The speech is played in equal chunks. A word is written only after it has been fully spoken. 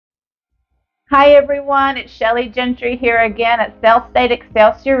Hi everyone, it's Shelly Gentry here again at South State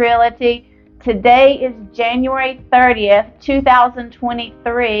Excelsior Realty. Today is January 30th,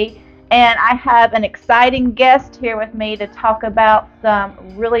 2023, and I have an exciting guest here with me to talk about some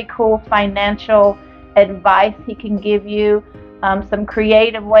really cool financial advice he can give you, some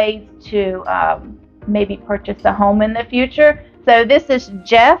creative ways to maybe purchase a home in the future. So this is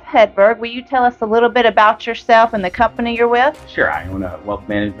Jeff Hedberg. Will you tell us a little bit about yourself and the company you're with? Sure. I own a wealth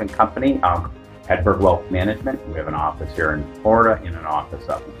management company, Hedberg Wealth Management. We have an office here in Florida and an office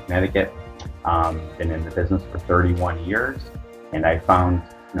up in Connecticut. Been in the business for 31 years, and I found,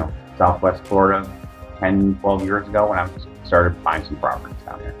 Southwest Florida 10, 12 years ago when I started buying some properties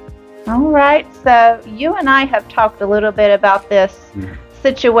down here. All right. So you and I have talked a little bit about this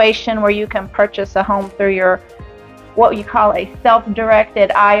situation where you can purchase a home through your what you call a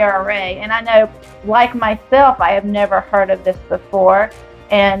self-directed IRA. And I know, like myself, I have never heard of this before.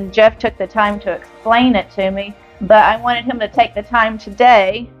 And Jeff took the time to explain it to me. But I wanted him to take the time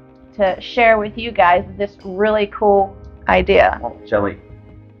today to share with you guys this really cool idea. Well, Shelly,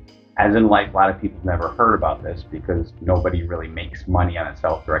 as in life, a lot of people never heard about this because nobody really makes money on a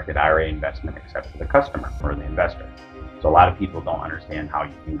self-directed IRA investment except for the customer or the investor. So a lot of people don't understand how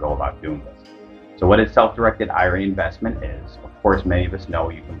you can go about doing this. So what a self-directed IRA investment is, of course, many of us know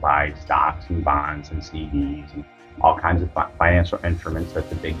you can buy stocks and bonds and CDs and all kinds of financial instruments that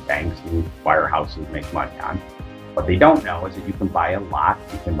the big banks and wirehouses make money on. What they don't know is that you can buy a lot,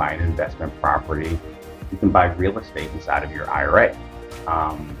 you can buy an investment property, you can buy real estate inside of your IRA.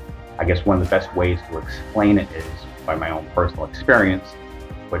 I guess one of the best ways to explain it is by my own personal experience,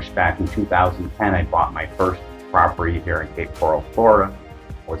 which back in 2010, I bought my first property here in Cape Coral, Florida.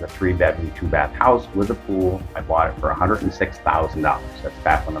 It was a 3-bedroom, 2-bath house with a pool. I bought it for $106,000. That's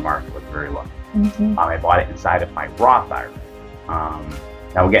back when the market was very low. I bought it inside of my Roth IRA.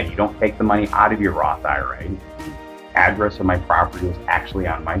 Now again, you don't take the money out of your Roth IRA. The address of my property was actually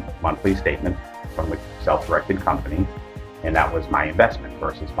on my monthly statement from the self-directed company, and that was my investment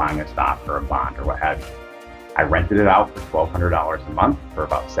versus buying a stock or a bond or what have you. I rented it out for $1,200 a month for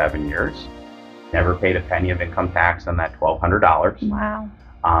about 7 years. Never paid a penny of income tax on that $1,200. Wow.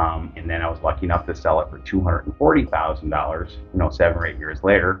 And then I was lucky enough to sell it for $240,000, 7 or 8 years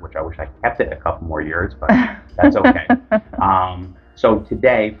later, which I wish I kept it a couple more years, but that's okay. So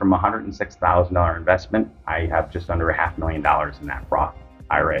today, from a $106,000 investment, I have just under $500,000 in that Roth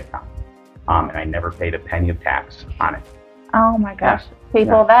IRA account. And I never paid a penny of tax on it. Oh my gosh.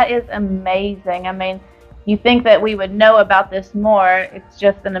 People, that is amazing. I mean, you think that we would know about this more. It's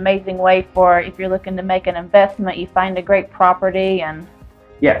just an amazing way for, if you're looking to make an investment, you find a great property and...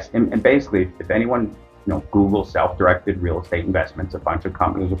 Yes, and basically, if anyone, Google self-directed real estate investments, a bunch of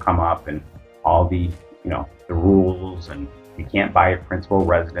companies will come up and all the, the rules, and you can't buy a principal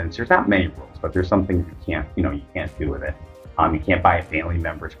residence. There's not many rules, but there's some things you can't do with it. You can't buy a family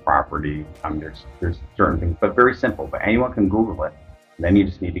member's property. There's certain things, but very simple. But anyone can Google it. And then you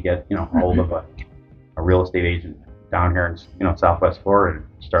just need to get, hold of a real estate agent down here in Southwest Florida and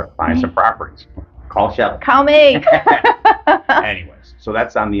start buying some properties. Call Shelly. Call me. Anyways, so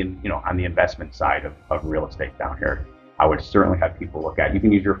that's on the on the investment side of real estate down here. I would certainly have people look at. You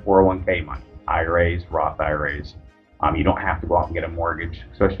can use your 401k money, IRAs, Roth IRAs. You don't have to go out and get a mortgage,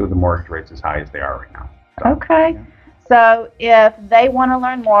 especially with the mortgage rates as high as they are right now. So, okay. Yeah. So if they want to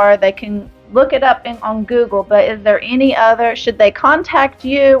learn more, they can look it up on Google. But is there any other? Should they contact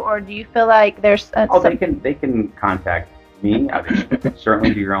you, or do you feel like there's? They can contact me. They should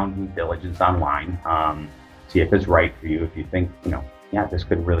certainly do your own due diligence online. See if it's right for you. If you think, this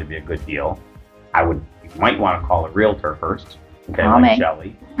could really be a good deal, you might want to call a realtor first, okay, like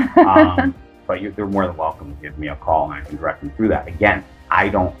Shelly. But they're more than welcome to give me a call, and I can direct them through that. Again,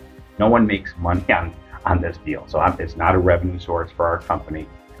 no one makes money on this deal, so it's not a revenue source for our company.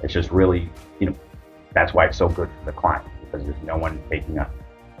 It's just really, that's why it's so good for the client, because there's no one taking a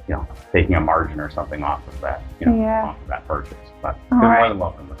margin or something off of that, off of that purchase. But they're more than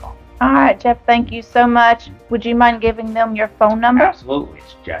welcome to call. All right, Jeff, thank you so much. Would you mind giving them your phone number? Absolutely.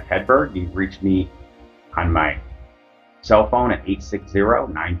 It's Jeff Hedberg. You've reached me on my cell phone at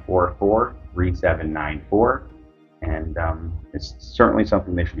 860-944-3794. And it's certainly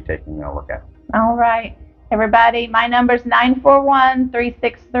something they should be taking a look at. All right. Everybody, my number is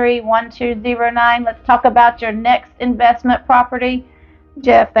 941-363-1209. Let's talk about your next investment property.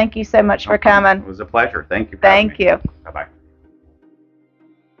 Jeff, thank you so much for coming. It was a pleasure. Thank you. Thank you. Bye-bye.